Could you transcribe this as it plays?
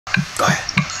Go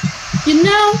ahead. You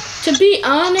know, to be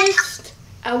honest,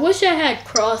 I wish I had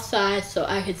cross eyes so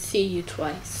I could see you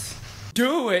twice.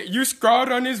 Do it. You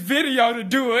scrolled on this video to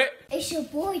do it. It's your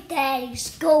boy Daddy,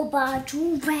 go by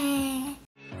Joovier.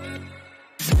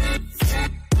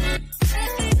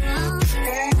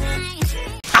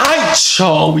 Alright,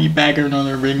 y'all, we back at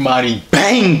another Ring Body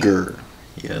banger.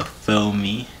 You feel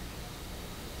me?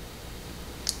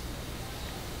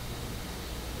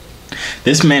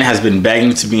 This man has been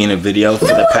begging to be in a video for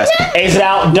the past. Ace it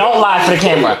out. Don't lie for the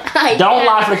camera. Don't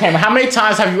lie for the camera. How many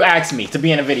times have you asked me to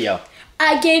be in a video?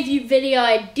 I gave you video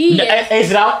ideas. No, Ace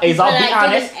it out. Ace out. Be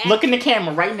honest. Look in the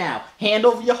camera right now. Hand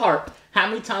over your heart. How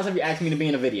many times have you asked me to be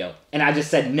in a video? And I just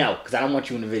said no, because I don't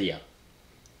want you in the video.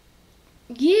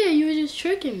 Yeah, you were just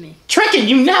tricking me. Tricking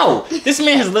you? No. This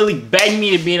man has literally begged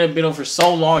me to be in a video for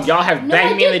so long. Y'all have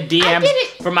begged me in the DMs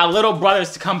for my little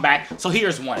brothers to come back. So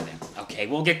here's one of them. Okay,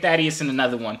 we'll get Thaddeus in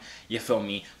another one. You feel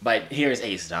me? But here's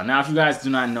Ace down. Now, if you guys do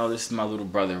not know, this is my little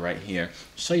brother right here.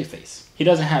 Show your face. He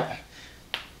doesn't have a haircut.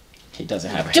 He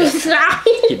doesn't have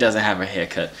a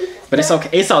haircut. But it's okay.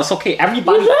 It's okay.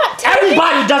 Everybody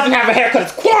doesn't have a haircut.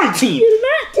 It's quarantine. You're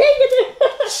not taking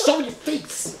it. Show your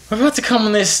face. We're about to come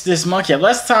on this monkey.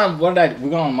 Last time, we're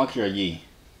going on monkey or yee?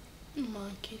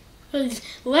 Monkey.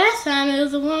 Last time it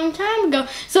was a long time ago.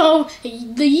 So the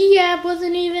yee app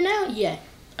wasn't even out yet.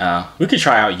 We could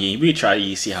try out yee. We could try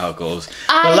yee, see how it goes.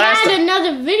 I had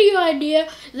another video idea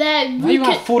that why you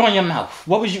got food on your mouth?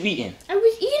 What was you eating? I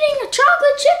was eating a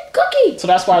chocolate chip cookie. So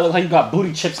that's why it looks like you got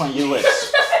booty chips on your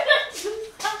lips.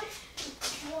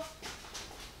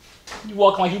 You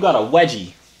walking like you got a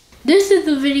wedgie. This is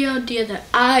the video idea that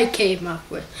I came up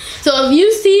with. So if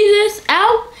you see this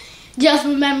out, just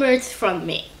remember it's from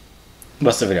me.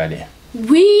 What's the video idea?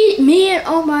 Me and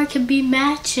Omar could be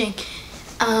matching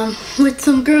with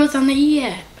some girls on the E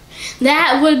app.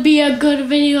 That would be a good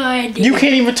video idea. You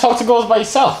can't even talk to girls by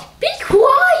yourself. Be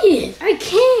quiet. I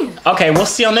can't. Okay, we'll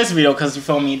see on this video because you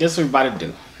feel me. This is what we're about to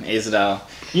do. Is it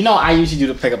you know I usually do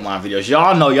the pickup line videos.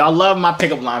 Y'all know y'all love my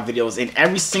pickup line videos. In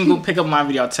every single pickup line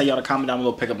video, I'll tell y'all to comment down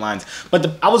below pickup lines.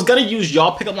 But I was gonna use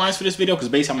y'all pickup lines for this video because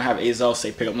basically I'm gonna have Azel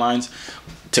say pickup lines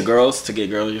to girls, to get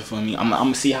girls, you feel me? I'm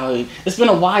gonna see how it's been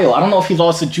a while. I don't know if he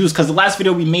lost the juice because the last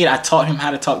video we made, I taught him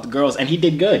how to talk to girls and he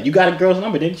did good. You got a girl's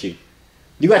number, didn't you?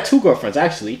 You got 2 girlfriends,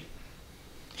 actually.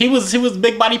 He was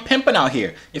big body pimping out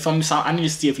here. I need to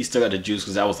see if he still got the juice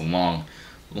because that was a long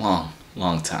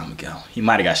time ago. He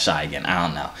might have got shy again. I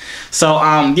don't know. So,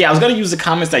 yeah, I was gonna use the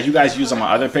comments that you guys use on my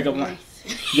other pickup line.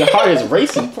 Your heart is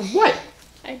racing for what?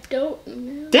 I don't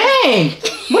know. Dang!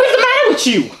 What is the matter with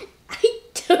you?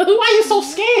 Why are you so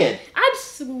scared? I'm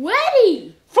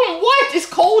sweaty. From what? It's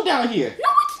cold down here. No,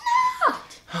 it's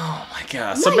not. Oh my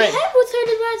god. My head was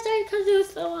hurting last night because it was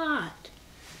so hot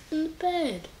in the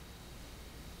bed.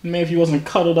 Maybe if you wasn't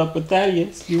cuddled up with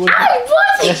Thaddeus, you would. I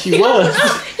wasn't. Yes, you was.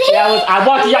 I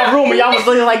walked in y'all room and y'all was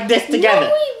looking like this together.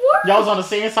 No, we weren't. Y'all was on the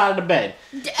same side of the bed.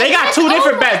 They got 2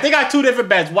 different beds. They got 2 different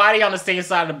beds. Why are they on the same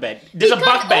side of the bed? There's a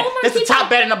bunk bed. There's the top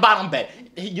bed and the bottom bed.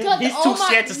 He's too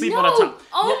scared to sleep on the top.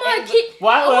 Omar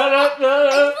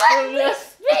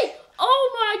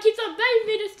keeps on begging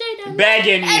me to stay down.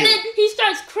 Begging you. And then he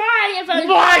starts crying if I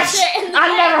What? I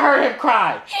never heard him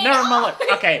cry. Never mind.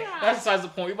 Okay, that's besides the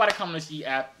point. We about to come on this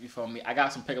app. You feel me? I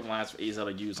got some pickup lines for Azel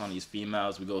to use on these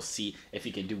females. We go see if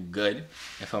he can do good.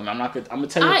 You feel me? I'm not good. I'm gonna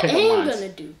tell you the pickup lines. I am gonna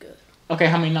do good. Okay,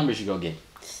 how many numbers you go get?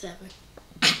 7.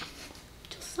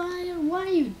 Josiah, why are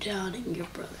you doubting your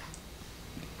brother?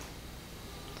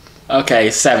 Okay,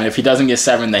 7. If he doesn't get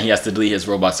 7, then he has to delete his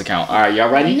Roblox account. All right, y'all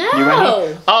ready? No. You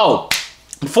ready? Oh,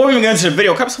 before we even get into the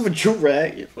video, come up with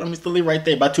Joovier. Let me still leave right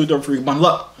there. By 2, 3, 4, 1.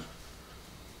 Look.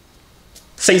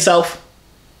 Say yourself.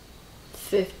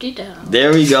 50 down.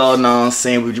 There we go. No, I'm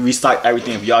saying we restocked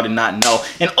everything if y'all did not know.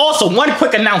 And also, one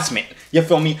quick announcement. You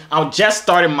feel me? I just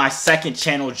started my 2nd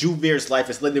channel, Joovier's Life.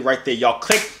 It's literally right there. Y'all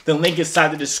click the link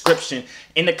inside the description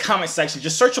in the comment section.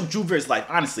 Just search up Joovier's Life.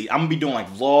 Honestly, I'm gonna be doing like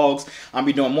vlogs. I'm gonna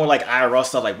be doing more like IRL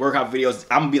stuff, like workout videos.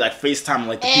 I'm gonna be like FaceTime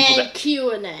like the people that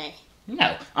Q&A. No,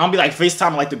 I'm gonna be like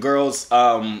FaceTime like the girls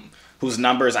whose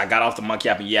numbers I got off the monkey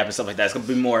app and yap and stuff like that. It's gonna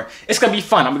be more. It's gonna be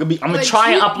fun. I'm gonna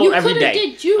try and upload every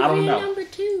day. I don't know. Number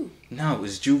 2. No, it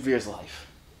was Joovier's Life.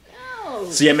 No.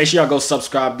 So yeah, make sure y'all go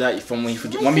subscribe that. You feel me?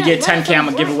 When we get 10K, I'm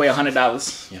gonna give away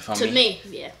 $100. You feel me? To me,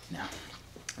 yeah. No.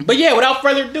 But yeah, without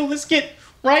further ado, let's get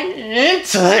right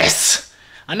into this.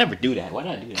 I never do that. Why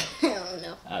did I do that? I don't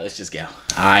know. Let's just go.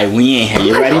 Alright, we in here.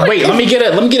 You ready? Wait, let me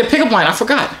get a pickup line. I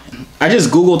forgot. I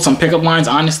just googled some pickup lines.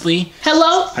 Honestly.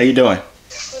 Hello. How you doing?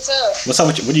 What's up? What's up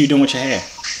with you? What are you doing with your hair?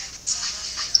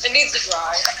 It needs to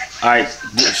dry. All right,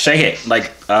 shake it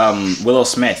like Willow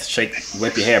Smith.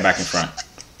 Whip your hair back in front.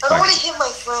 I don't want to hit my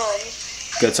friend.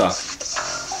 Good talk.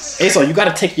 Aso, you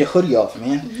gotta take your hoodie off,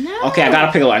 man. No. Okay, I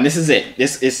gotta pick a line. This is it.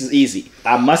 This is easy.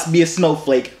 I must be a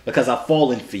snowflake because I've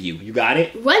fallen for you. You got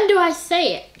it? When do I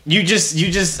say it? You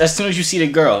just as soon as you see the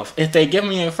girl. If they give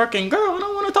me a freaking girl, I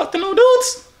don't want to talk to no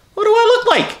dudes. What do I look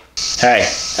like? Hey.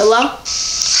 Hello?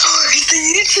 It's the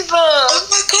YouTuber. Oh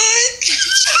my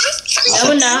god. No,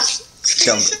 we're not.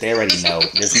 They already know.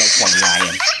 There's no point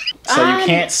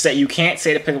lying. So you can't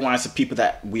say the pickup lines to people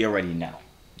that we already know.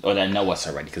 Or that know us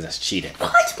already, because that's cheating. Why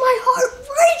is my heart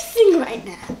racing right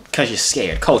now? Because you're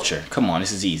scared. Culture. Come on,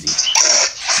 this is easy.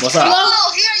 What's up?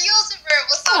 Oh, here YouTuber.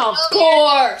 What's up, Of Joovier?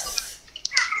 course.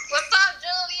 What's up,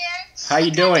 Joovier? How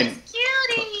you doing?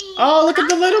 Cutie. Oh, look at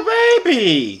the little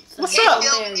baby. What's up?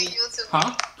 Huh?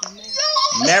 Huh?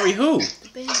 Marry who? The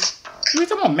baby. You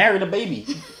talking about marry the baby?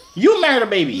 You marry the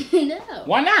baby. No.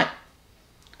 Why not?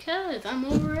 Because I'm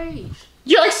overage.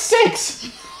 You're like 6.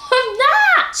 I'm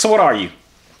not. So what are you?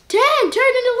 10,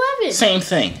 turning 11. Same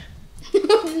thing.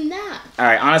 I'm not.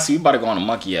 Alright, honestly, we about to go on a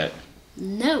monkey yet.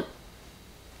 No.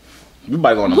 We about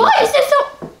to go on a Why monkey. is this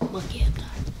so... Monkey up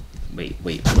time. Wait,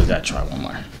 we gotta try one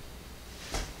more.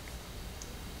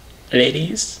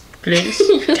 Ladies, please.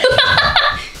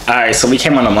 Alright, so we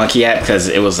came on a monkey app because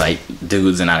it was like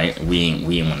dudes and we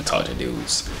didn't want to talk to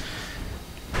dudes.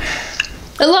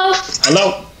 Hello?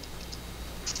 Hello?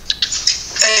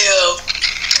 Hey, yo.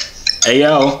 Hey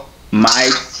yo, my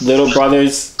little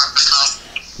brothers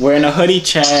wearing a hoodie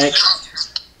check.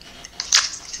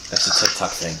 That's a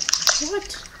TikTok thing.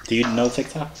 What? Do you know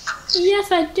TikTok?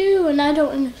 Yes, I do, and I don't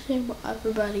understand what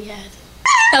everybody has.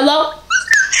 Hello?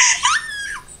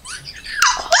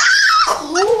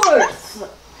 Of course.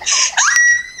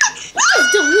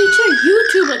 Just delete your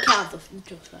YouTube account.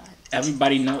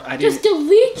 Everybody know I Just didn't.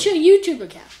 delete your YouTube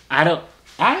account. I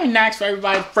didn't ask for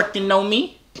everybody to freaking know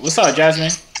me. What's up,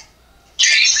 Jasmine?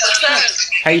 What's up?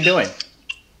 How you doing?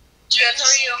 Good, how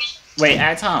are you? Wait,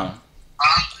 add Tom.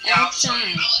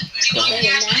 Time.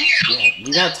 Yeah,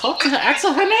 you gotta talk to her. Ask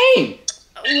her name.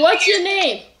 What's your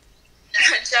name?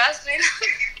 Jasmine.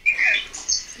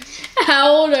 How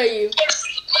old are you?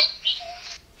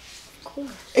 Of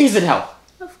course. Isabel.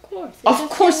 Of course. Of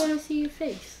course. I want to see your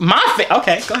face. My face.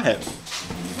 Okay, go ahead.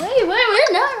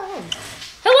 Wait, no.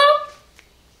 Hello?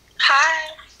 Hi.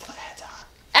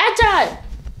 Add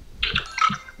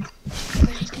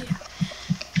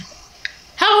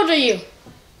How old are you?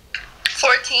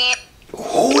 14.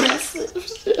 Oh, that's it.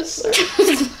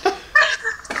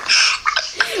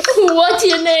 What's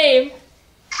your name?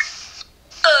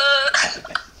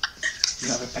 You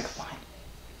have a pickup line.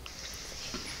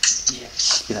 Yeah.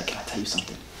 Be like, can I tell you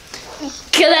something?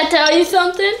 Can I tell you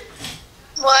something?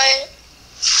 What?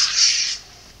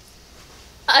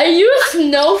 Are you a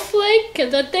snowflake?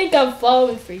 Because I think I'm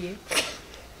falling for you.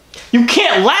 You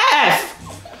can't laugh.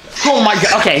 Oh my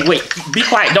god. Okay, wait. Be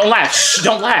quiet. Don't laugh. Shh,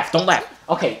 don't laugh. Don't laugh.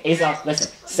 Okay, Asa,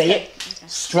 listen. Say it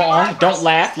strong. Don't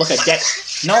laugh. Look at that.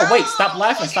 No, wait. Stop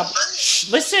laughing. Stop. Shh,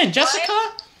 listen, Jessica.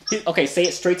 Okay, say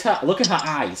it straight to her. Look in her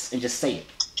eyes and just say it.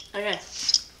 Okay.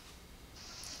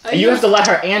 And you have to let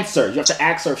her answer. You have to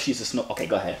ask her if she's a snow. Okay,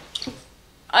 go ahead.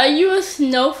 Are you a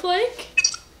snowflake?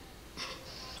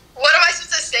 What am I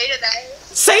supposed to say to that?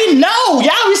 Say no.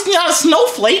 Yeah, you're not a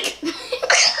snowflake.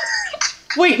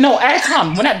 Wait, no, add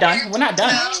Tom. We're not done. We're not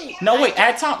done. No, wait,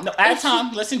 add Tom. No, add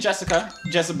Tom. Listen, Jessica,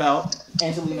 Jezebel,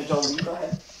 Angelina Jolie. Go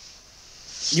ahead.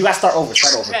 You gotta start over.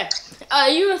 Start over. Okay. Are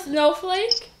you a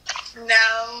snowflake?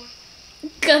 No.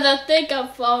 Because I think I'm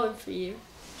falling for you.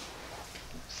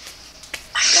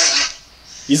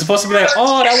 You're supposed to be like,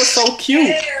 oh, that was so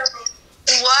cute.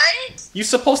 What? You're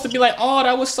supposed to be like, oh,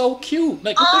 that was so cute.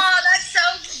 Like, what Oh, that's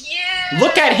so cute.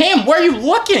 Look at him. Where are you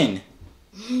looking?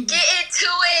 Get into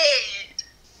it.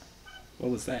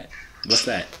 What was that? What's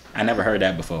that? I never heard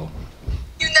that before.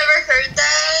 You never heard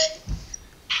that?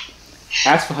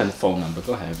 Ask for her phone number.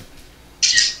 Go ahead.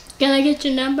 Can I get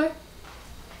your number?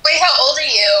 Wait, how old are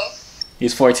you?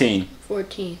 He's 14.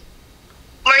 14.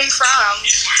 Where are you from?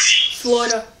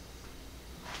 Florida.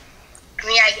 I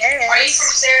mean, I guess. Are you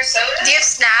from Sarasota? Do you have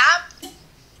Snap?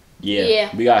 Yeah.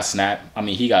 Yeah. We got Snap. I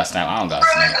mean, he got Snap. I don't got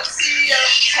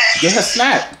Snap. Get her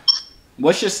Snap.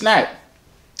 What's your Snap?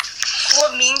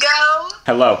 Flamingo?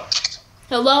 Hello.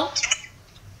 Hello?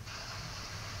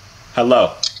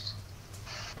 Hello.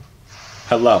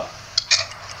 Hello.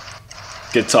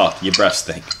 Good talk. Your breath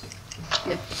stink.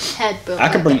 Your head built I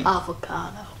could like bring- an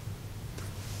avocado.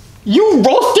 You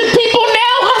roasted people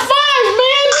now? High five,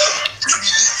 man.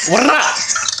 What up?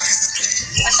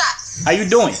 What's up? How you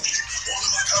doing?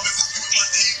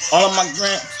 All of my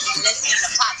grand. Listen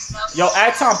to Pop Yo,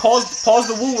 add Tom. Pause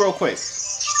the woo real quick.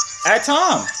 Add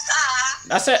Tom.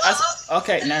 I said.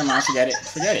 Okay, never mind. Forget it.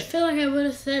 Forget I it. feel like I would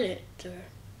have said it to her.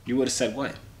 You would have said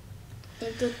what?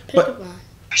 Like the pickup line.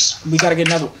 We gotta get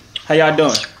another. How y'all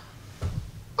doing?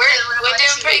 We're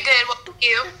doing pretty good. What about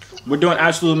you? We're doing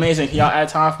absolutely amazing. Can y'all add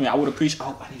Tom for me? I would appreciate.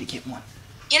 Oh, I need to get one.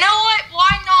 You know what? Why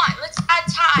not? Let's add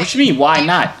time. What you mean? Why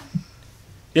not?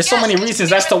 There's so many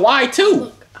reasons as to why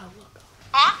too.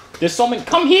 Huh? There's so many.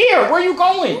 Come here. Where are you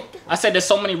going? I said there's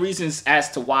so many reasons as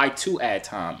to why to add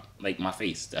Tom. Like my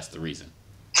face. That's the reason.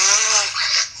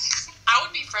 I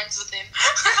would be friends with him.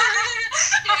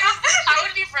 I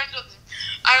would be friends with him.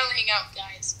 I only hang out with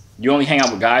guys. You only hang out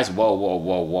with guys? Whoa, whoa,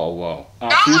 whoa, whoa, whoa.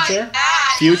 Not Future? like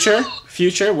that.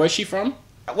 Future? Where's she from?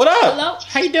 What up? Hello?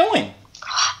 How you doing?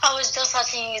 I was just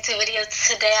watching a YouTube video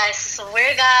today. I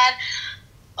swear to God.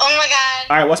 Oh my God.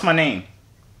 All right, what's my name?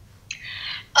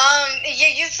 Your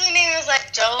YouTube name is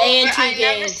like Joe. A&T I never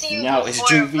Games. seen you No, it's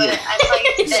before, Joovier. but I saw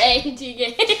you It's today. A&T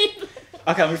game.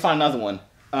 Okay, let me find another one.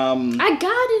 I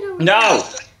got it already. No.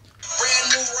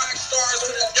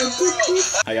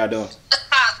 How y'all doing?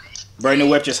 Brand new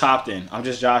whip just hopped in. I'm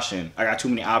just joshing. I got too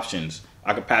many options.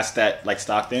 I could pass that like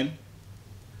Stockton.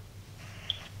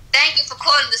 Thank you for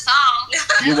quoting the song.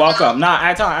 You're welcome. Nah,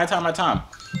 add time.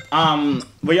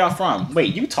 Where y'all from?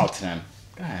 Wait, you talk to them.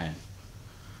 Go ahead.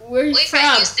 Where you We from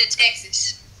from? Houston,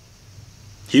 Texas.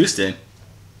 Houston.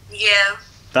 Yeah.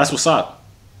 That's what's up.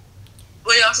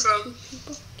 Where y'all from?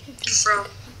 You from?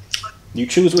 You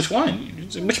choose which one.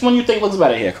 Which one you think looks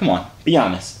better here? Come on, be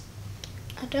honest.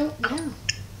 I don't know. Don't do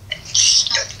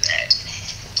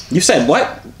that. You said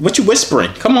what? What you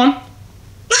whispering? Come on.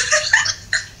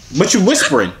 What you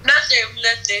whispering?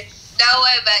 Nothing. Don't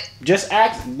worry about it. Just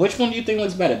ask. Which one do you think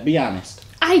looks better? Be honest.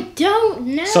 I don't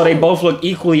know. So they both look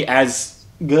equally as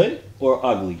good or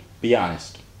ugly? Be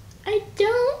honest. I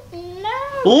don't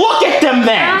know. Look at them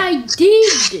then. I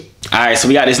did. All right, so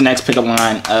we got this next pickup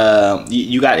line.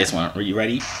 You got this one. Are you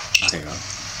ready? Okay, go.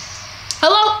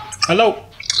 Hello. Hello.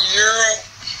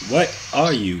 What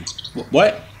are you?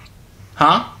 What?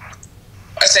 Huh?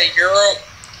 I say Europe.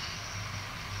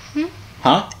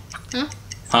 Huh?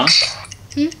 Huh?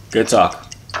 Good talk.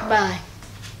 Bye.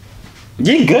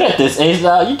 You're good at this, Ace.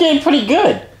 You're getting pretty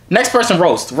good. Next person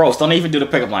roast. Don't even do the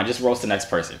pickup line. Just roast the next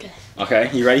person. Okay,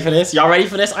 you ready for this? Y'all ready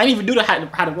for this? I didn't even do the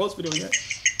how to roast video yet.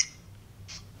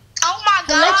 Oh my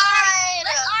God.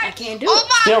 I can't do Oh it.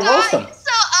 my Still God. roast them. It's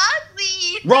so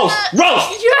ugly. Roast.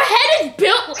 Your head is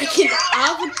built like an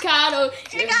avocado.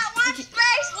 You got one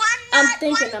face, one I'm nut,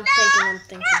 thinking. one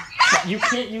You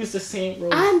can't use the same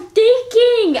roast. I'm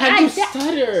thinking. How you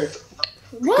stutter?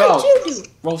 What Go. did you do?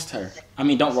 Roast her. I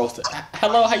mean, don't roast her.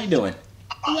 Hello, how you doing?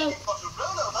 Hello.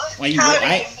 Why you?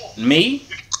 Me?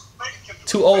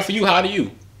 Too old for you. How old are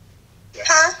you?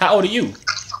 Huh? How old are you?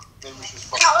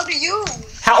 How old are you?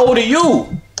 How old are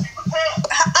you?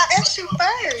 I asked you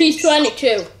first. He's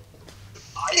 22.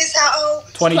 He's how old?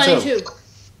 22. 22.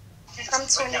 I'm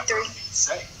 23.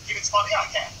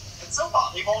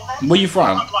 Where you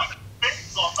from?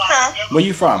 Huh? Where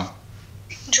you from?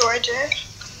 Georgia.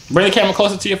 Bring the camera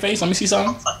closer to your face. Let me see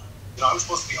something.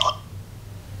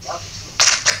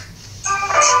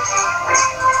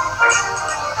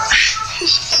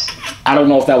 I don't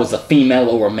know if that was a female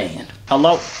or a man.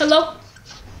 Hello? Hello.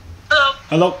 Hello.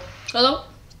 Hello? Hello.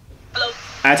 Hello.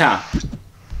 At time.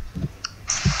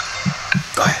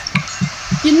 Go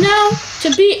ahead. You know,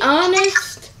 to be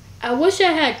honest, I wish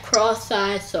I had cross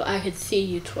eyes so I could see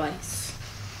you twice.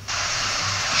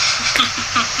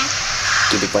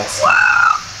 Do the best.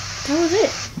 That was it.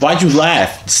 Why'd you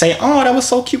laugh? Say, oh, that was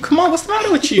so cute. Come on, what's the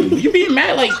matter with you? You being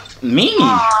mad like me.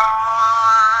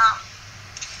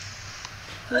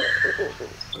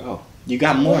 Go. You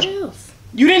got more. What else?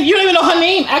 You don't even know her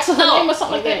name. Ask her name or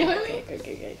something okay. like that.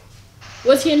 Okay.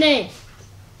 What's your name?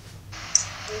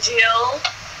 Jill.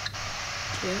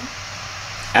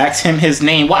 Ask him his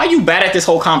name. Why are you bad at this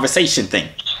whole conversation thing?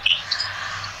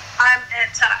 I'm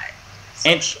anti.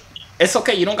 And it's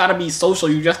okay. You don't gotta be social.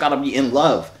 You just gotta be in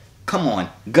love. Come on,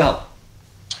 go.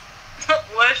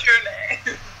 What's your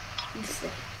name?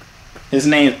 His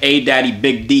name's A Daddy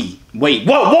Big D. Wait,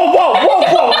 whoa. I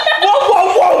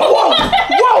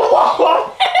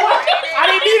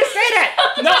didn't mean to say that.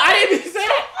 No, I didn't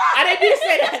mean to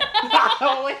say that.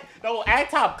 No, wait. No, add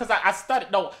top, because I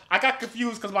stuttered. No, I got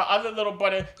confused because my other little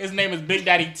brother, his name is Big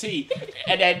Daddy T.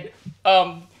 And then,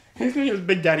 his name is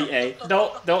Big Daddy A.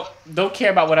 Don't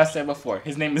care about what I said before.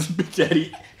 His name is Big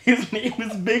Daddy. His name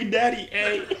is Big Daddy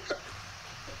A.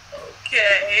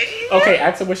 Okay. Okay,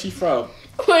 ask her where she from.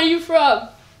 Where are you from?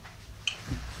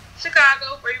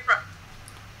 Chicago. Where you from?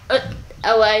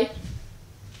 LA.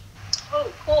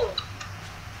 Oh, cool.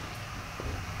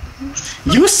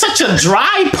 You're such a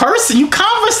dry person. You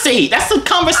conversate. That's a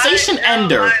conversation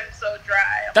ender. I'm so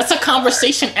dry. That's a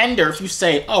conversation ender if you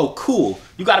say, oh, cool.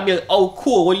 You gotta be like, oh,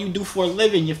 cool. What do you do for a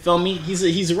living? You feel me?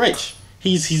 He's rich.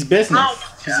 He's business.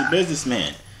 Oh, he's a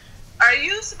businessman. Are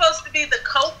you supposed to be the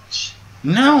coach?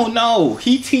 No.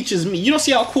 He teaches me. You don't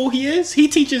see how cool he is? He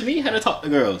teaches me how to talk to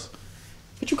girls.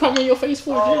 What you covering your face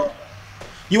for, Jay?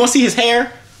 You want to see his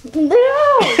hair? No.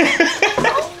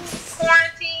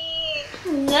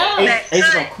 Quarantine. No.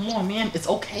 Hey, come on, man. It's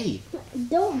okay.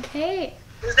 Don't care.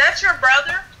 Is that your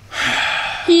brother?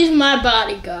 He's my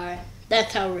bodyguard.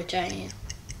 That's how rich I am.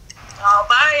 Oh,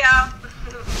 bye,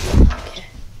 y'all. Okay.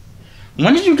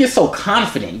 When did you get so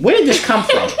confident? Where did this come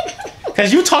from?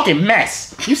 Because you talking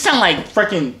mess. You sound like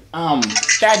freaking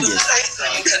Thaddeus.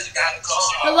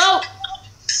 Hello?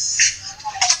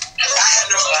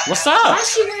 What's Why up? is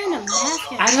she wearing a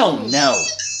mask at I don't know.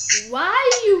 Why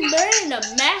are you wearing a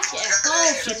mask at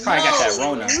home? She probably got that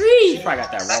Rona. reason? She probably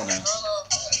got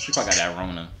that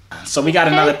Rona. So we got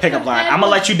another pickup line. I'm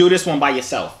gonna let you do this one by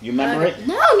yourself. You remember it?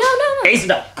 No. Ace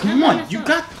it up. Come on. You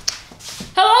got.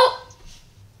 Hello?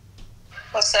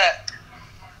 What's up?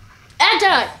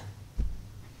 Anton.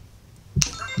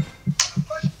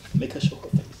 Make her show her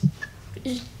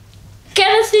face. Can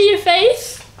I see your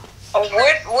face? Oh,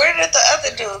 where did the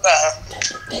other dude go?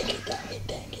 Dang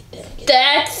it.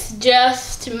 That's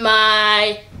just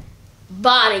my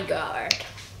bodyguard.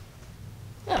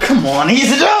 Come on,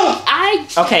 easy up. I.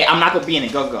 Okay, I'm not gonna be in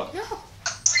it. Go. No.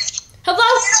 Hello?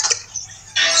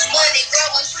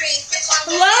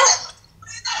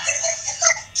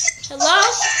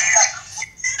 Hello?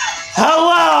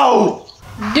 Hello.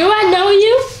 Do I know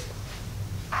you?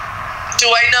 Do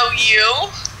I know you?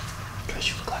 Because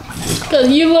you look like my next Because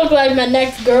you look like my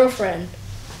next girlfriend.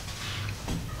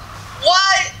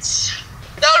 What?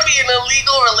 That would be an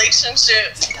illegal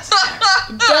relationship.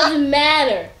 It doesn't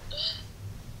matter.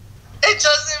 It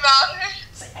doesn't matter.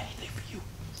 Say anything for you.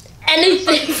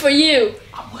 Anything for you.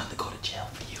 I'm willing to go to jail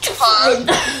for you.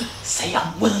 Huh? Say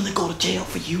I'm willing to go to jail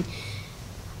for you.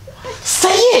 Say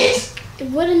it.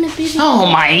 Wouldn't it be the Oh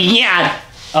my god.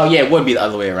 Oh yeah, it would be the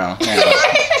other way around.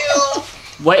 You.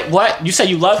 Wait, what? You said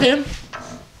you love him?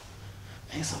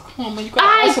 Man, so come on, man. You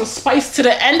gotta add some spice to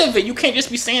the end of it. You can't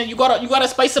just be saying you gotta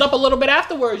spice it up a little bit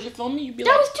afterwards. You feel me? You be That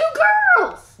like, was two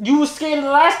girls. you was scared of the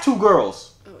last two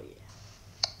girls. Oh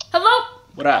yeah. Hello?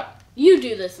 What up? You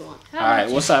do this one. All right,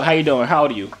 what's up? How you doing? How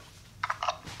old are you?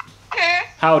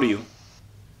 How old are you?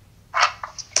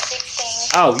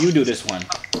 16. Oh, you do this one.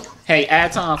 Hey,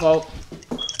 add time, folks.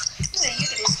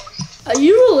 Are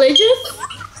you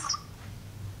religious?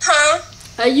 Huh?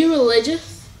 Are you religious?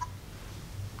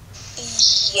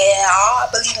 Yeah, I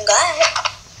believe in God.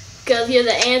 Because you're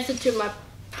the answer to my...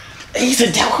 He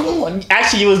said, come on.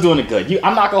 Actually, you was doing it good.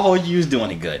 I'm not gonna hold you. You was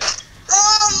doing it good.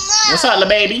 What's up, little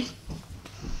baby?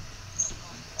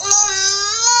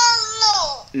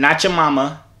 Not your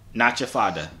mama, not your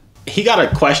father. He got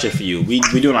a question for you. We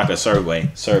doing like a survey.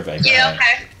 Go Yeah,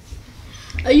 ahead.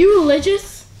 okay. Are you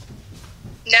religious?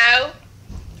 No.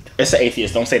 It's an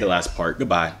atheist. Don't say the last part.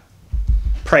 Goodbye.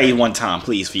 Pray one time,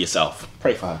 please, for yourself.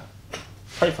 Pray for her.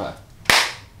 Pray for her.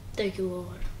 Thank you, Lord.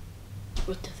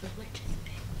 What does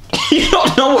religious You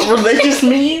don't know what religious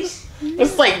means?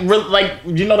 It's like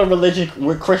you know the religion.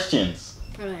 We're Christians.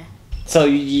 mean? Okay. So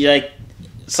you like,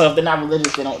 so if they're not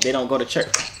religious, they don't go to church.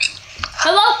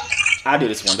 Hello? I'll do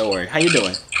this one. Don't worry. How you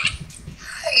doing?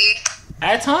 Hey.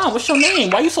 At Tom, what's your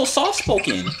name? Why you so soft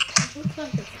spoken?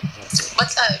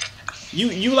 What's up?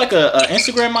 You like a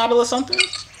Instagram model or something?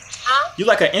 Huh? You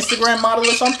like an Instagram model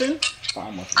or something?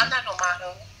 I'm not no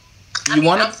model. You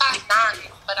wanna? I'm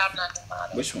 5'9", but I'm not no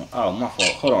model. Which one? Oh, my fault.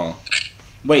 Hold on.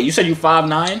 Wait, you said you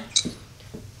 5'9"?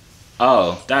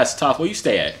 Oh, that's tough. Where you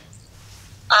stay at?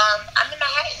 I'm in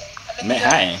Manhattan. I'm in New York.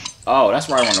 Manhattan. Oh, that's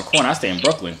right around the corner. I stay in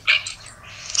Brooklyn.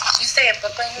 You stay in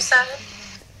Brooklyn, you said?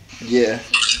 Yeah.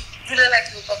 You look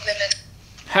like you in Brooklyn.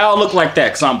 How I look like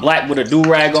that? Cause I'm black with a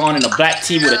do-rag on and a black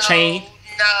tee with a chain.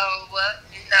 No.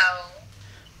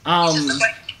 Just look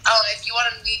like, if you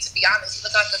wanted me to be honest, you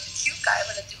look like a cute guy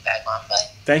with a do-rag on, but...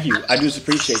 Thank you. I do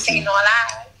appreciate Saying you. all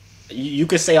that. You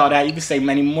could say all that. You could say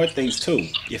many more things too.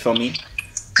 You feel me?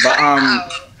 But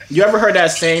you ever heard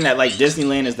that saying that like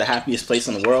Disneyland is the happiest place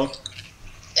in the world?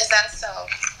 Is that so?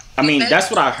 I mean, that's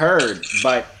what I heard,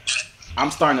 but I'm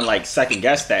starting to like second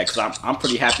guess that because I'm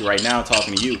pretty happy right now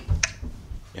talking to you.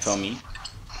 You feel me?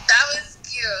 That was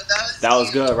cute. That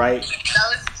was good, right? That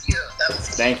was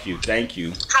cute. Thank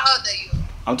you. How old are you?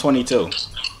 I'm 22. You're 22.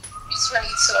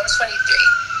 I'm 23.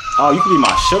 Oh, you could be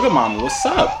my sugar mama. What's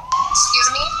up?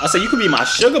 Excuse me? I said you could be my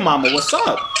sugar mama. What's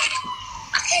up?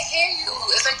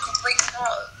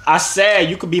 I said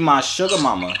you could be my sugar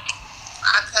mama.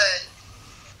 I could.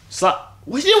 So,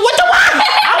 what the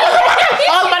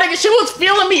oh my nigga, she was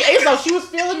feeling me. Azo, she was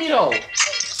feeling me though.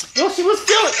 Yo, she was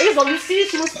feeling Azo, you see,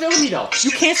 she was feeling me though.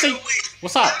 You can't say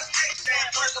what's up.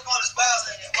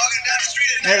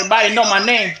 Everybody know my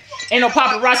name. Ain't no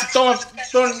paparazzi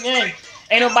throwing in.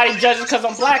 Ain't nobody judging because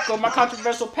I'm black or my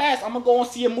controversial past. I'm gonna go and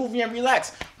see a movie and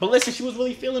relax. But listen, she was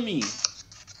really feeling me.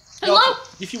 Hello? Yo,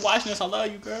 if you watching this, I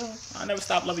love you, girl. I never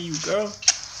stop loving you, girl.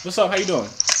 What's up? How you doing?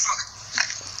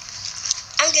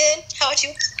 I'm good. How about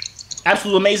you?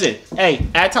 Absolutely amazing. Hey,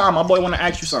 at time, my boy want to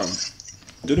ask you something.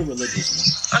 Do the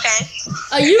religious one. Okay.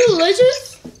 Are you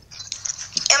religious?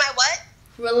 Am I what?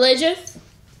 Religious?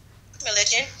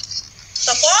 Religion.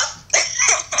 The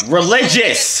fuck?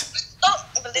 Religious. Oh,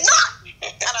 religion. I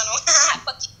don't know.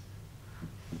 Fuck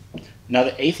you.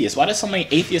 Another atheist. Why there's so many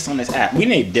atheists on this app? We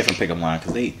need a different pickup line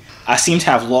because I seem to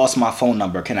have lost my phone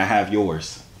number. Can I have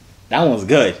yours? That one's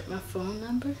good. My phone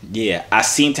number? Yeah, I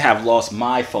seem to have lost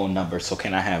my phone number, so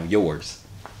can I have yours?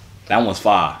 That one's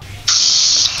fire.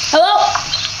 Hello?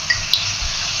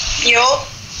 Yo.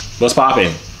 What's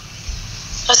poppin'?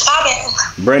 What's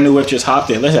poppin'? Brand new whip just hopped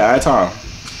in. Listen, I had time.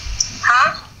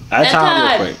 Huh? I had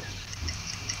time real quick.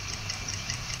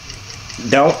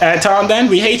 Don't add time then?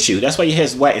 We hate you. That's why your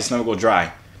hair's wet. It's never go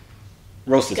dry.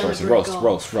 Roast this person.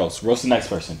 Roast. Roast the next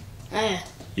person.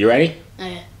 You ready?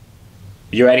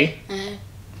 You ready?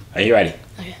 Are you ready?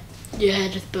 Okay. Your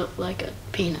head is built like a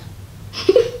peanut.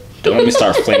 Don't let me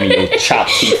start flaming your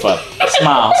chopped teeth up.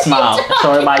 Smile.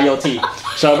 Show everybody your teeth.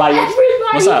 Show everybody your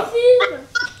teeth. What's up?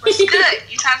 What's good?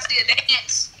 You trying to see a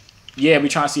dance? Yeah, we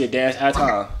trying to see a dance at time.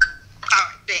 Alright,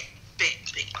 bet.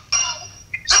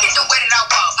 Look at the way that I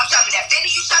walk. I'm shopping that Fendi,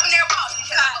 you shopping that Ross.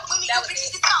 With me, you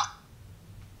bitches to talk.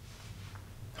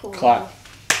 Cool. Clap,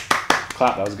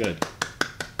 that was good.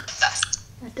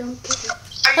 I don't get it.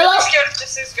 I'm really scared if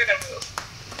this is gonna move.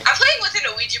 I'm playing with an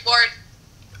Ouija board.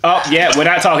 Oh, yeah, we're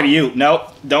not talking to you.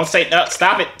 Nope. Don't say, no,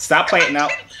 stop it. Stop playing. No.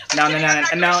 No,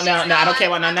 I don't care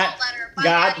about none of that.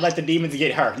 God, let the demons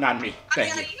get her, not me.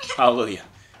 Thank you. Hallelujah.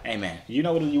 Amen. You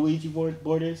know what a Ouija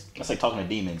board is? That's like talking to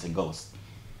demons and ghosts.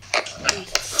 I'm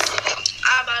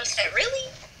about to say,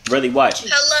 really? Really what?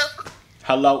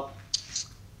 Hello.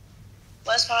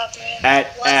 What's poppin'?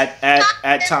 At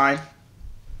time.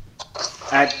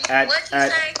 At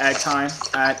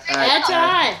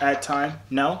time.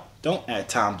 No, don't add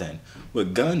time then. We're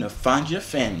gonna find your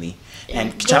family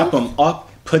and chop them up,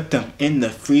 put them in the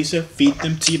freezer, feed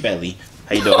them to your belly.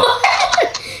 How you doing?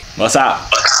 What's up?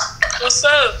 What's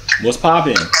up? What's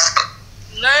poppin'?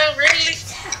 Nothing really.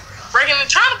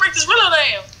 Trying to break this willow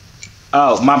down.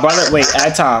 Oh, my brother. Wait,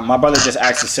 at time. My brother just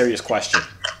asked a serious question.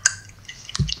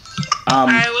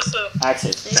 Alright, what's up? Ask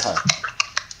it to her.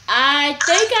 I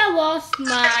think I lost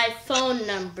my phone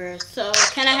number, so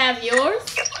can I have yours?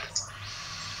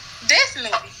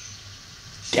 Definitely.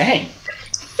 Dang.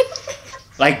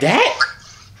 Like that?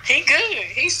 He good.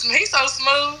 He's so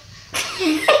smooth.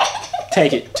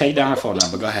 Take it. Take down her phone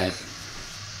number. Go ahead.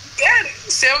 Got it.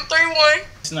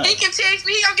 731. He can text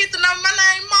me. He gonna get the number. My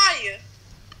name Maya.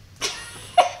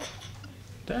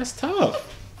 That's tough.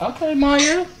 Okay,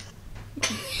 Maya.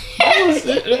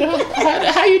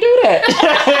 How you do that?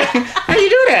 How you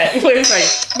do that? Wait a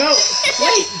second. No,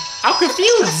 wait. I'm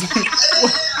confused.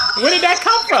 Where did that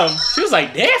come from? She was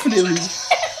like, definitely.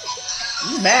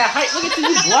 You mad hype? Look at you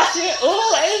blushing.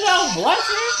 Oh, ain't no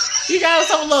blushing. You got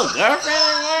yourself a little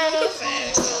girlfriend.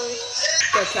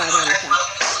 Go try it on time.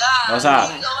 What's up?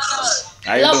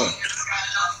 How you doing?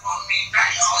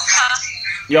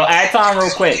 Yo, add time real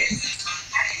quick.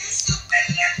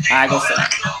 I go say.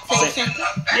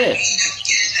 Yeah.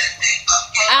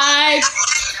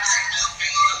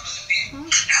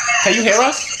 Can you hear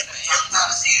us?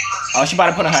 Oh, she about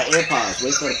to put on her AirPods.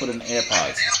 Wait for her to put in the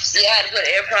AirPods. Yeah, I had to put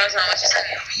AirPods on. What you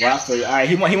saying? Well, I feel you. All right,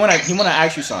 he wanna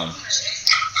ask you something.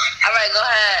 All right, go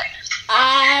ahead.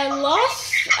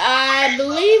 I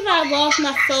believe I lost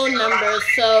my phone number,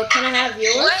 so can I have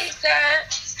yours? What is that?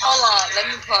 Hold on, let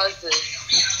me pause this.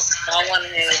 I want to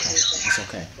hear it. It's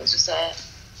okay. What you said?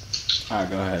 All right,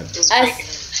 go ahead.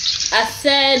 I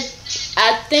said,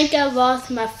 I think I lost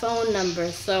my phone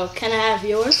number, so can I have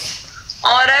yours?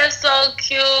 Oh, that's so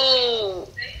cute.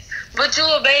 But you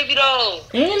a baby though.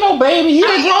 He ain't no baby. He a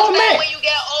grown man. When you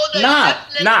get older, nah.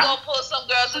 You go pull some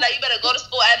girls and like, you better go to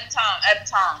school at the time.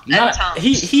 He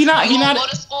not. Go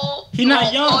to school. He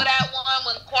not young. Go that one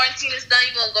when quarantine is done.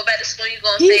 You gonna go back to school. You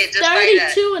gonna He's say it just like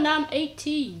that. 32 and I'm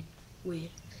 18.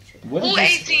 Weird. Who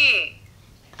 18?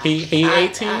 He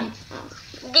 18.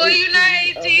 Boy, you not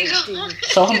 18.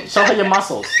 Show her your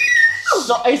muscles.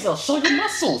 Show your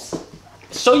muscles.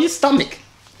 Show your stomach.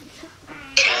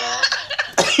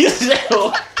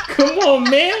 Come on,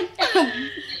 man.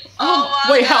 Oh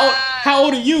my Wait, God. how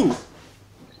old are you?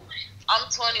 I'm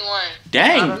 21.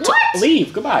 Dang.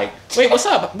 Leave. Goodbye. Wait, what's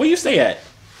up? Where you stay at?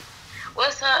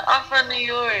 What's up? I'm from New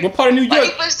York. What part of New Why York?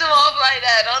 you push them off like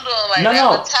that? Don't do it like No, that.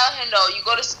 no. But tell him though, you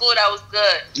go to school, that was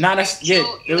good. Nah, that's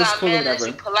You it was got cool or manners, whatever.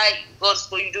 you polite, you go to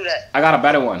school, you do that. I got a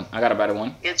better one.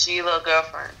 Get you your little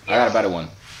girlfriend. I got a better one.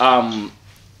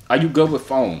 Are you good with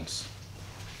phones?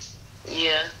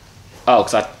 Yeah. Oh,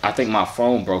 cause I think my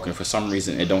phone broken for some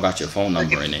reason. It don't got your phone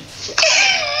number in it.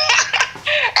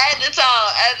 Add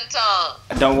the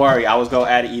tone. Don't worry, I was gonna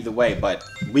add it either way, but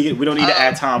we don't need to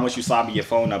add time once you slide me your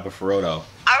phone number for real though.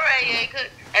 Alright, yeah, you could.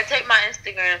 And take my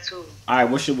Instagram too. All right,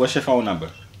 what's your phone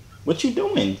number? What you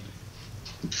doing?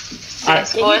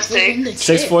 646.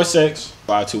 646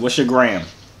 52. What's your gram?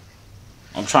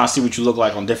 I'm trying to see what you look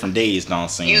like on different days. Know what I'm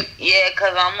saying?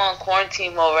 Cause I'm on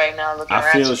quarantine mode right now. Looking I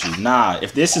feel ratchet. you. Nah,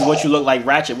 if this is what you look like,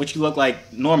 ratchet. What you look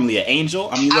like normally, an angel?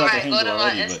 I mean, you look like an Alright, angel go to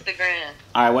already. my But Instagram.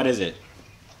 all right, what is it?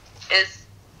 It's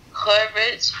Hood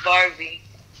Rich Barbie.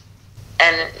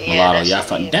 And yeah, Mulatto, that y'all should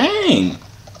fun. be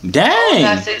it. Dang.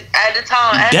 That's it. At the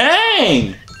time.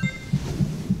 Dang.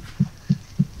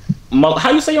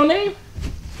 How you say your name?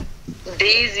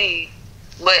 Daisy,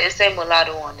 but it say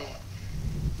mulatto on it.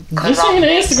 This ain't an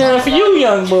Instagram for you,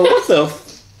 young boy. What the?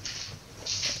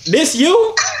 This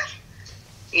you?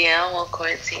 Yeah, I'm on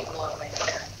quarantine mode right now.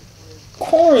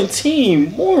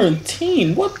 Quarantine.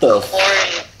 What the?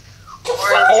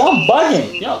 Oh, I'm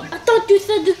bugging. Yo, I thought you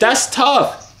said this. that's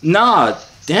tough. Nah,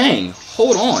 dang.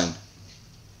 Hold on.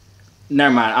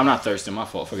 Never mind. I'm not thirsty. My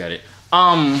fault. Forget it.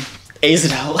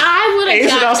 Isabel. I would have got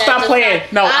Isabel, that. stop playing.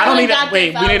 No, I don't need to. would've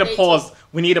Wait, got we need to that pause.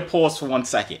 We need to pause for 1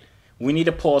 second.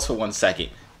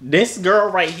 This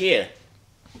girl right here.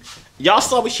 Y'all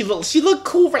saw what she looked. She looked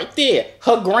cool right there.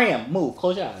 Her gram. Move.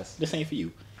 Close your eyes. This ain't for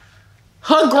you.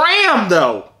 Her gram,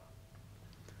 though.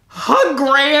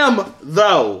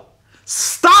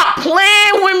 Stop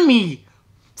playing with me.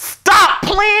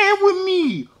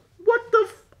 What the?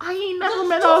 I ain't never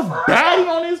met a baddie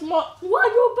on this month. Why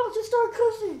you about to start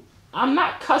cussing? I'm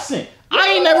not cussing.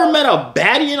 I ain't never met a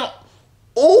baddie in a...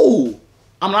 Ooh.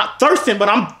 I'm not thirsting, but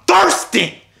I'm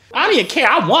thirsting. I don't even care.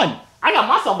 I won. I got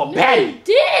myself a baddie. You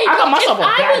did. I got myself a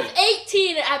I baddie. was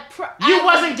 18 You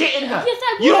wasn't getting her. Yes,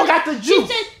 I was. You don't got the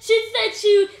juice.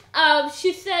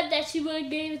 She said that she would have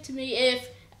gave it to me if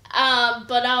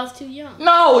but I was too young.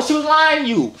 No, she was lying to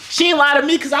you. She ain't lied to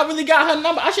me because I really got her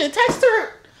number. I should have texted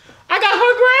her. I got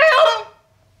her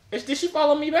gram. Did she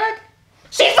follow me back?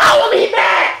 She followed me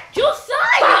back. Josiah!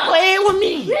 Stop playing with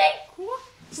me. Rick,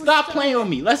 Stop playing with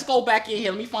me. Let's go back in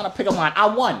here. Let me find a pickup line. I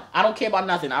won. I don't care about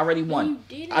nothing. I already won.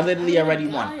 I literally already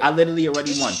won.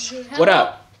 What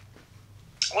up?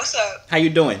 What's up? How you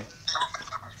doing?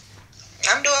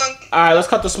 I'm doing. All right, let's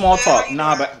cut the small talk.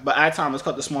 Nah, but at time, let's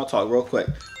cut the small talk real quick.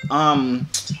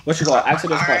 What you call it? Ask her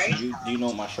this question. Do you know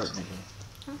what my shirt made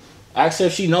of? Ask her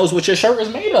if she knows what your shirt is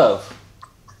made of.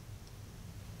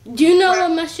 do you know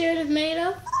what my shirt is made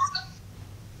of?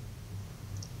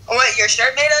 What your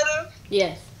shirt made out of?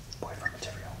 Yes. Boyfriend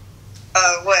material.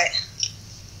 What?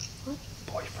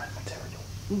 Boyfriend material.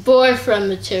 Boyfriend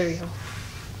material.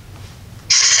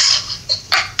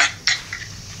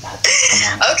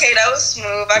 Okay, that was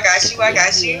smooth. I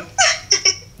got you.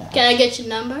 Can I get your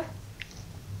number?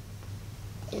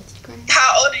 Instagram.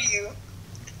 How old are you?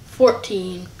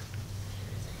 14.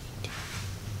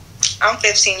 I'm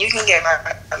 15. You can get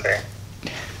my number.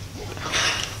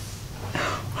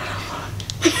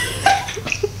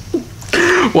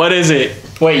 What is it?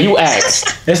 Wait, you asked.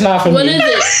 It's not for What me. is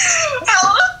it?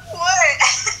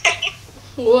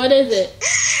 What? What is it?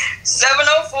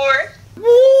 704.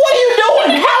 What are you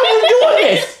doing? How are you doing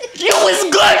this? You was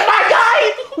good, my guy.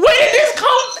 Where did this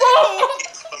come from?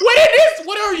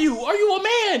 What are you? Are you a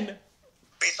man?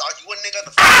 Bitch, are you a nigga?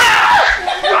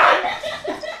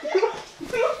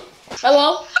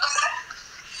 Hello?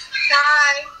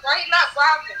 Hi. Why you not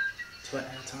vibing?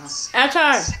 At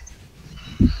time.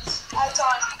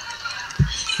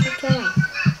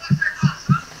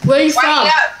 Where you from?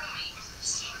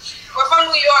 We're from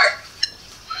New York.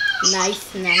 Nice.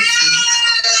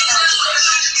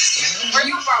 Where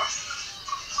you from?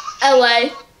 LA.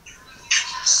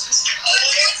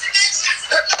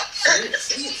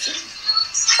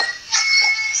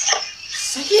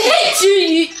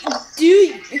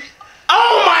 Dude.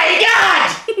 Oh my God!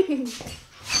 Who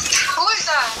is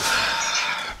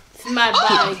that? It's my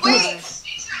bodyguard.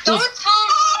 Don't tell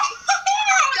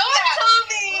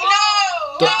me.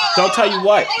 No. Don't tell you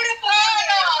what.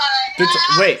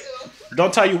 Hold Wait.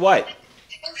 Don't tell you what. I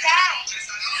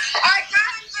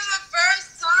got him for the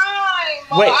first time.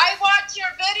 Wait. I watch your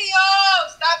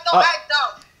videos. Stop. Don't act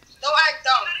dumb. Don't act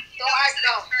dumb. Don't act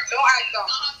dumb. Don't act dumb.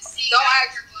 Don't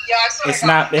act. Yeah, I swear to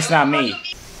God. It's not me.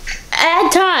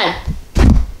 Add time.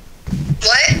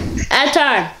 What? Add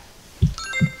time.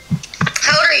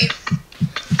 How old are you?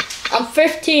 I'm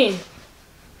 15. I'm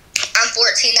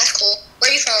 14. That's cool.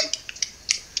 Where are you from?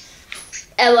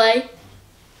 LA.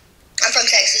 I'm from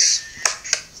Texas.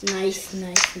 Nice.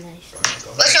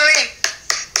 What's your name?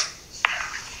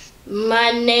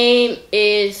 My name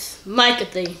is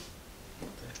Micathy.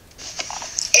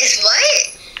 It's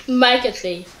what?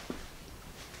 Micathy.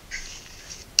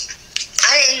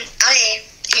 I didn't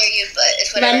hear you, but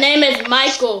it's whatever. My name is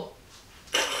Michael.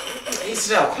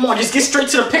 Isabel, come on, just get straight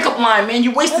to the pickup line, man.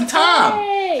 You're wasting time.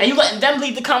 Okay. And you letting them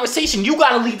lead the conversation. You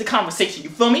gotta lead the conversation, you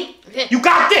feel me? Okay. You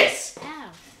got this!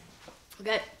 Ow.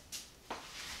 Okay.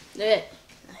 Okay.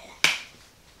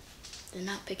 They're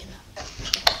not picking up.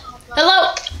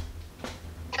 Hello?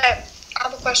 Hey, I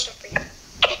have a question for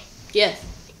you. Yes.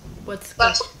 What's the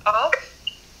Glasses question? off?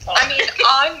 I mean,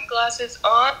 on, glasses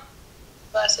on,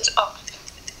 glasses off.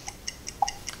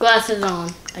 Glasses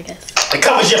on, I guess. It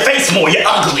covers your face more, you're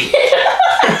ugly.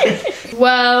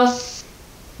 Well,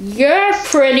 you're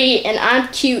pretty and I'm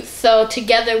cute, so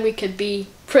together we could be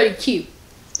pretty cute.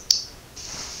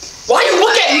 Why you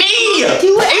look at me?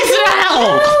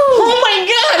 Isabel! Oh my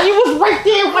god, you was right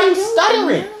there. Why you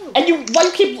stuttering? And why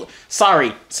you keep...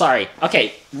 Sorry.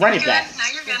 Okay, run it back. Now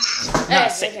you're good. No,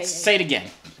 Okay. say it again.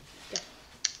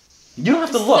 You don't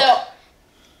have to look.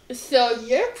 So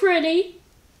you're pretty,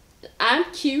 I'm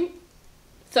cute,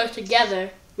 so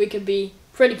together we could be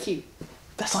pretty cute.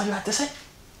 That's all you have to say?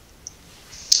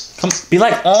 Come, be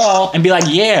like, oh, and be like,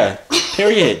 yeah.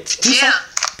 Period. Yeah.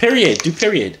 Period. Do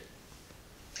period.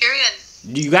 Period.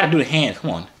 You gotta do the hand.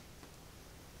 Come on.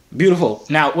 Beautiful.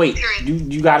 Now, wait.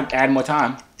 Period. You gotta add more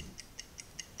time.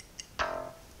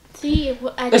 See,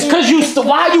 It's because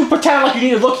why you pretend like you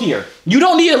need to look here? You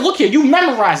don't need to look here. You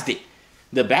memorized it.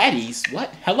 The baddies.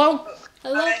 What? Hello?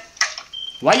 Hello?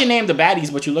 Why you name the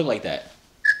baddies but you look like that?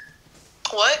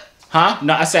 What? Huh?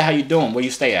 No, I said how you doing. Where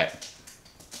you stay at?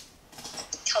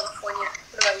 California.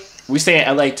 What about you? We stay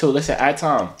in LA too. Listen, add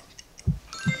time.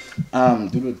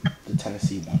 Do the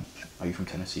Tennessee one. Are you from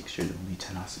Tennessee? Because you're the only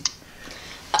Tennessee.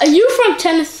 Are you from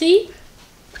Tennessee?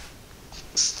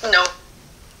 No.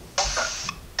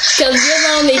 Because you're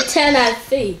the only 10 I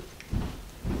see.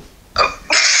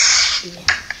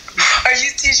 Are you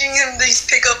teaching him these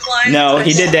pickup lines? No,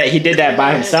 he did that. He did that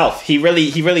by himself. He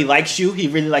really likes you. He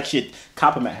really likes you.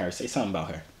 Compliment her. Say something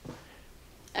about her.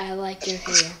 I like your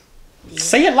hair.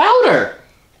 Say it louder.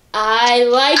 I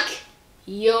like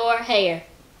your hair.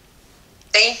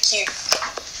 Thank you.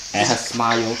 And her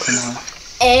smile. Come on.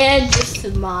 And your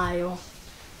smile.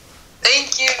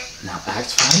 Thank you. Now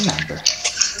ask for a number.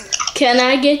 Can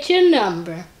I get your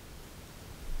number?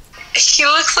 He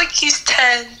looks like he's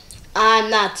 10. I'm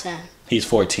not 10. He's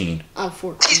 14. I'm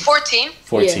 14. He's 14?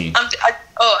 14.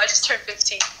 I just turned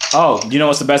 15. Oh, you know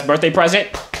what's the best birthday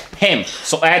present? Him.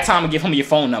 So add time and give him your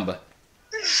phone number.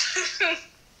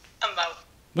 I'm out.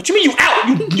 What you mean you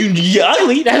out? You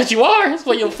ugly. That's what you are. That's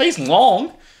why your face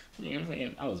long. You know what I'm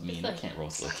saying? I was mean. I can't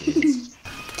roast little kids.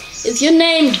 Is your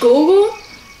name Google?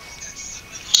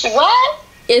 What?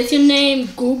 Is your name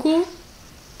Google?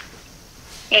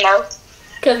 No.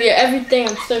 Because you're everything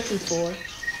I'm searching for.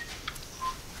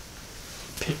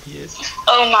 Period.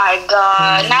 Oh my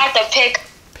god. Not the pick.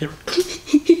 Period.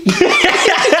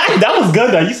 That was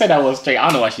good though. You said that was straight. I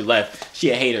don't know why she left.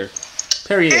 She a hater.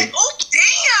 Period. Oh,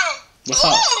 damn. What's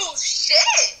up? Oh,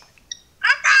 shit.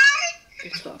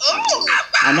 Alright. Oh,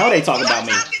 I know they talking about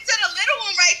me. You're talking to the little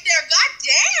one right there. God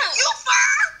damn. You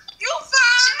fine. You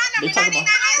fine. They talking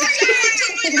about.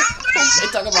 They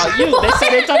talking about you. They say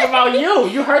they talking about you.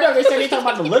 You heard them. They say they talking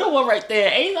about the little one right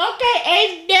there. Ain't okay.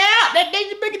 Ain't down. That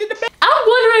thing's bigger than the bed. I'm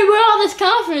wondering where all this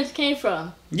confidence came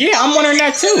from. Yeah, I'm wondering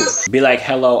that too. Be like,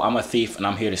 hello, I'm a thief and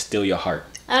I'm here to steal your heart.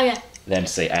 Okay. Then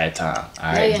say add time.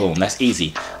 All right, Okay. boom. That's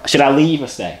easy. Should I leave or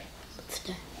stay?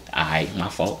 Stay. All right, my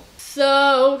fault.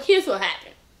 So here's what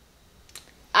happened.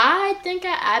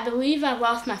 I believe I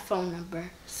lost my phone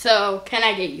number. So can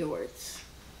I get yours?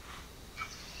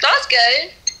 That's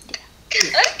good.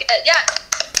 That's good. Yeah.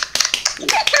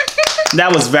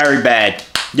 That was very bad.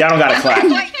 Y'all don't gotta clap.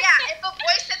 Like, yeah, if a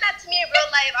boy said that to me in real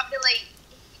life, I'd be like,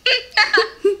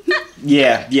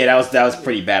 Yeah, that was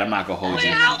pretty bad. I'm not gonna hold wait,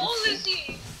 you. how old is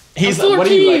he? He's I'm what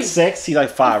are you, like 14. 6? He's like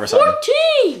 5 or something.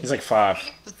 14! He's like 5.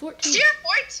 I'm 14. You're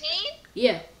 14?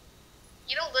 Yeah.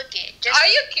 You don't look it. Are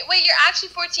you? Wait, you're actually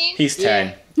 14? He's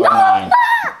 10 No, or 9.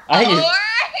 I'm not!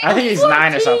 I think he's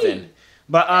 9 or something.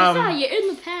 But Sorry, you're in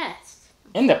the past.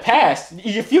 In the past, in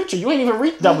your future, you ain't even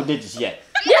reached double digits yet.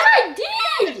 Yeah, I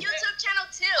did. YouTube channel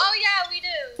too. Oh yeah, we do.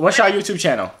 What's your YouTube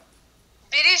channel?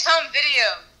 Biddy's home video.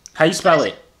 How you spell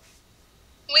it?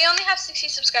 We only have 60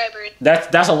 subscribers.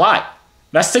 That's a lot.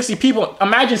 That's 60 people.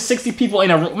 Imagine 60 people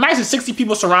in a room. Imagine 60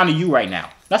 people surrounding you right now.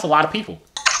 That's a lot of people.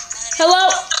 Hello.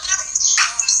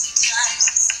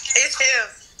 It's him.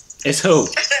 It's who?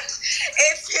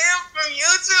 It's him from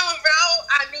YouTube, bro.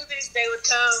 I knew this day would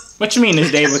come. What you mean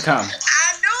this day would come?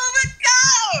 I knew it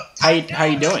would come. How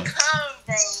you doing? Come,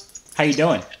 bro. How you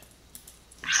doing?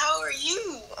 How are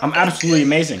you? I'm absolutely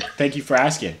amazing. Thank you for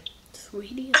asking.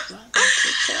 Sweetie is live on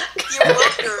TikTok. You're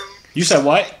welcome. You said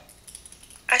what?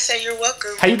 I said you're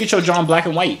welcome. How you get your jaw in black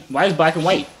and white? Why is black and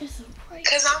white?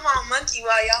 Cause I'm on monkey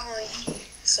while y'all on E.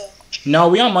 So. No,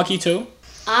 we on monkey too.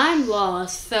 I'm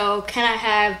lost, so can I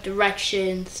have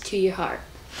directions to your heart?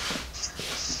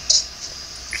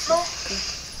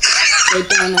 They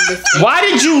don't understand. Why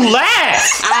did you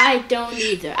laugh? I don't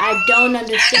either. I don't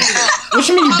understand it. What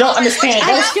you mean you don't understand? I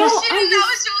That's- don't She didn't know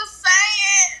what she was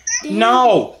saying.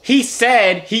 No, he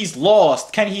said he's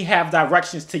lost. Can he have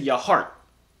directions to your heart?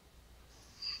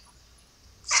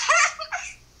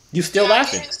 You still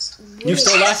laughing? You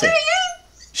still laughing?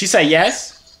 She said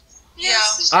yes? Yeah.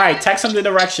 All right, text him the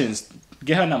directions.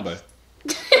 Get her number.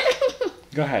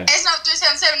 Go ahead. It's not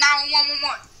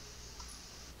 377-91111.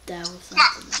 That was Come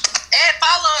on. And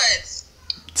follow us.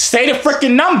 Say the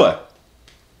freaking number.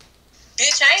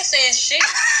 Bitch, I ain't saying shit.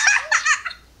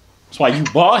 That's why you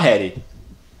bald headed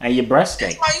and your breast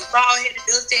That's stink. why you bald headed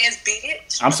dust ass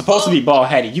bitch. I'm supposed to be bald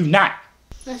headed. You not.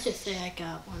 Let's just say I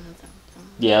got one of them.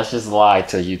 Yeah, let's just lie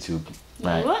to YouTube.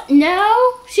 Right. What?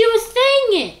 No, she was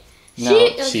saying it. No,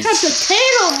 Her she's-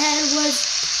 potato head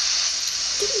was.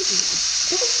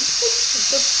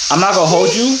 I'm not gonna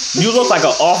hold you. You look like an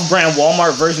off-brand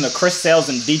Walmart version of Chris Sales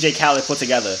and DJ Khaled put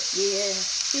together. Yeah,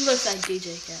 he looks like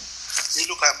DJ Cat. You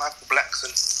look like Michael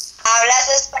Blackson. Hablas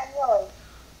español.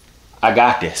 I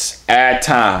got this. Add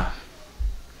time.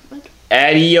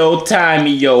 Adio time,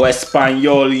 yo,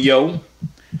 español, yo.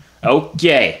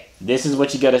 Okay, this is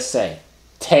what you gotta say.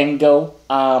 Tengo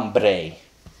hambre.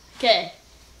 Okay.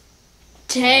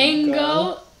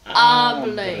 Tango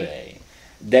Able.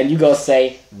 Then you go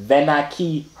say, ven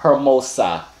aquí,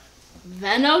 hermosa.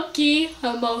 Venoki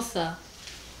Hermosa.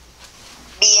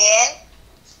 Bien.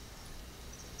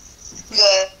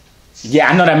 Good. Yeah,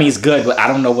 I know that means good, but I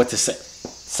don't know what to say.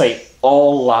 Say,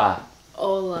 hola,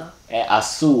 Hola.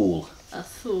 azul.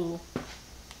 Azul.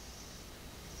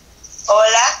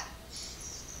 Hola.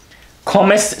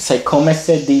 Como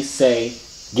se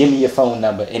dice, give me your phone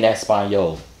number in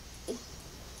español.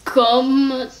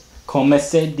 Como Como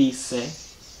se dice,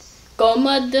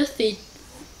 decir.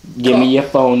 give me your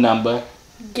phone number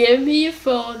Give me your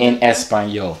phone in number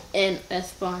español. in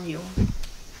español.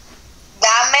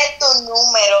 Dame tu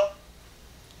número.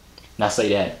 Now say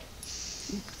that.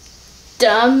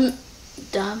 Dame.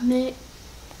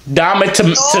 Dame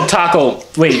to taco.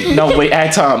 Wait, no, wait,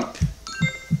 add time.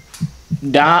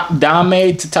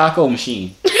 Dame to taco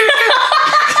machine.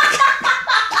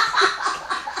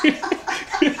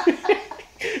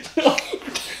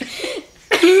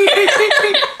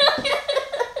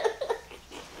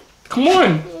 Come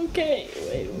on. Okay,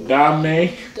 wait.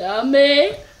 Dame.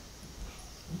 Dame.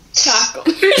 Taco.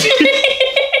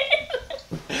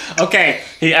 Okay,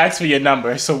 he asked for your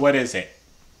number, so what is it?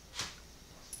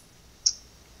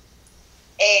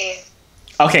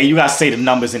 Okay, you gotta say the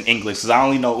numbers in English, because I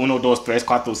only know 1, 2, 3,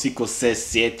 4, 5, 6,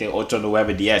 7, 8,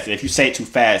 9, 10. If you say it too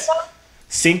fast.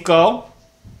 Cinco.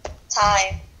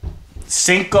 Time.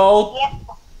 Cinco. Yeah.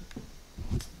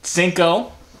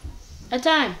 Cinco. A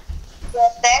time.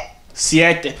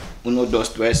 Siete. 7. 1, 2,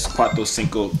 3, 4, 5,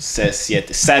 6,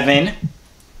 7. 7.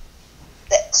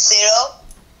 0.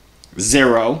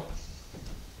 0.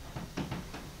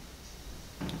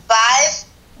 5.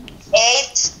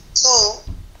 8.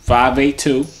 2.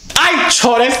 582. I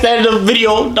cho, that's the end of the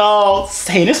video, dog.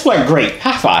 Hey, this went great.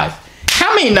 High five.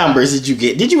 How many numbers did you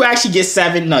get? Did you actually get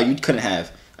 7? No, you couldn't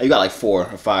have. Oh, you got like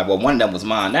 4 or 5. Well, one of them was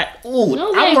mine. That ooh,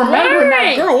 No, I they remember that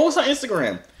weren't. girl. What was her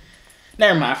Instagram?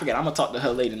 Never mind, I forget. I'm gonna talk to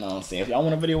her later. Know what I'm saying? If y'all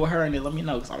want a video with her, and then let me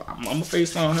know. Cause I'm gonna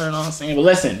FaceTime her. Know what I'm saying? But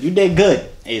listen, you did good,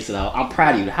 Ace. I'm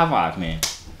proud of you. High five, man.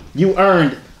 You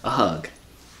earned a hug.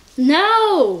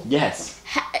 No. Yes.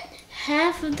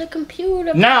 Half of the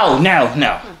computer. No.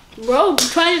 Bro,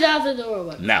 trying it out the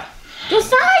door. No.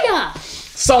 Josiah.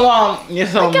 So you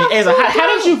know, I got Asa,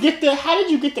 how food, did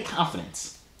you get the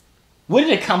confidence? Where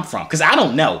did it come from? Cause I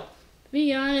don't know. To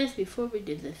be honest, before we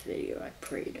did this video, I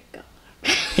prayed to God.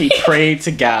 He prayed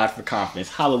to God for confidence.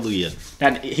 Hallelujah.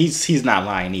 That he's not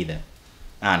lying either.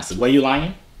 Honestly, were you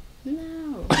lying? No.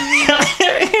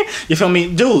 You feel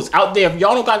me? Dudes out there, if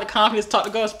y'all don't got the confidence to talk to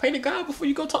girls, pray to God before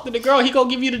you go talk to the girl. He gonna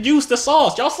give you the juice, the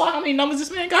sauce. Y'all saw how many numbers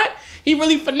this man got? He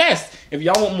really finessed. If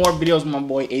y'all want more videos with my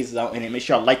boy Ace out in it, make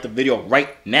sure y'all like the video right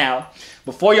now.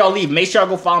 Before y'all leave, make sure y'all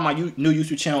go follow my new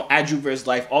YouTube channel at Joovier's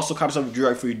Life. Also, comment yourself with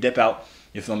Joovier before you dip out.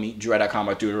 You feel me? Joovier.com.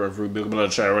 I do the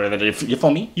review. You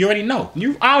feel me? You already know.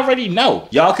 You already know.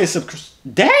 Y'all can subscribe.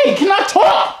 Dang, can I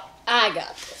talk? I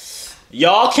got this.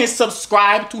 Y'all can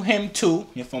subscribe to him too.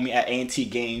 You feel me? At A&T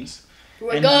Games.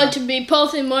 We're going to be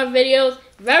posting more videos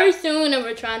very soon, and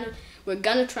we're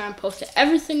gonna try and post it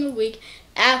every single week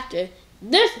after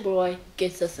this boy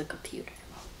gets us a computer.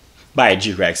 Buy a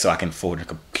G-Rack so I can afford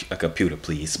a computer,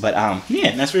 please. But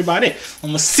yeah, that's really about it. I'm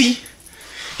gonna see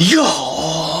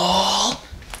y'all.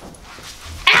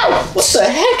 Ow! What the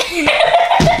heck?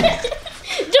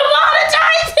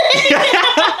 Demonetizing!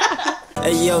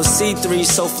 Hey yo, C3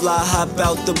 so fly, hop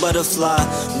out the butterfly.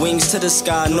 Wings to the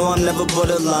sky, no I'm never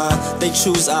borderline. They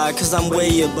choose I, cause I'm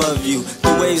way above you.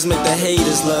 The waves make the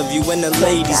haters love you when the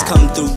ladies come through.